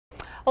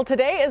Well,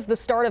 today is the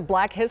start of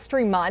Black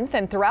History Month,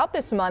 and throughout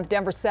this month,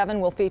 Denver 7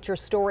 will feature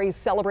stories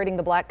celebrating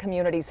the Black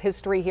community's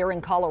history here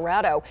in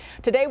Colorado.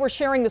 Today, we're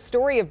sharing the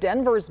story of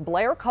Denver's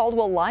Blair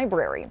Caldwell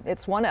Library.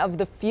 It's one of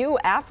the few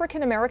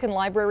African-American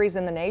libraries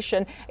in the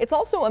nation. It's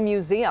also a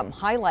museum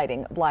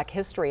highlighting Black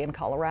history in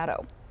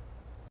Colorado.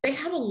 They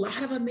have a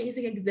lot of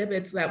amazing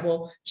exhibits that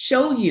will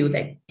show you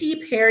that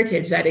deep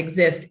heritage that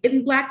exists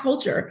in Black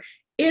culture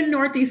in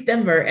Northeast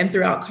Denver and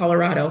throughout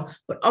Colorado,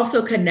 but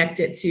also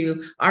connected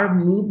to our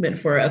movement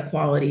for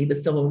equality, the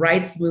civil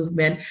rights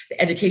movement, the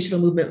educational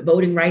movement,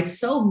 voting rights,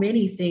 so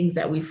many things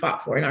that we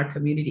fought for in our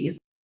communities.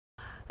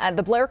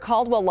 The Blair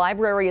Caldwell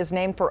Library is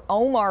named for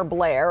Omar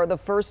Blair, the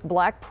first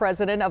Black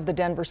president of the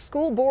Denver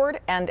School Board,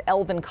 and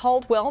Elvin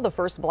Caldwell, the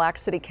first Black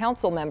city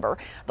council member.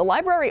 The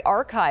library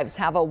archives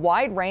have a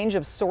wide range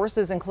of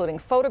sources, including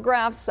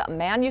photographs,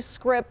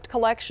 manuscript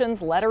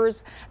collections,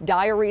 letters,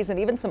 diaries, and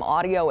even some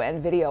audio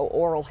and video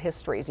oral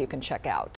histories you can check out.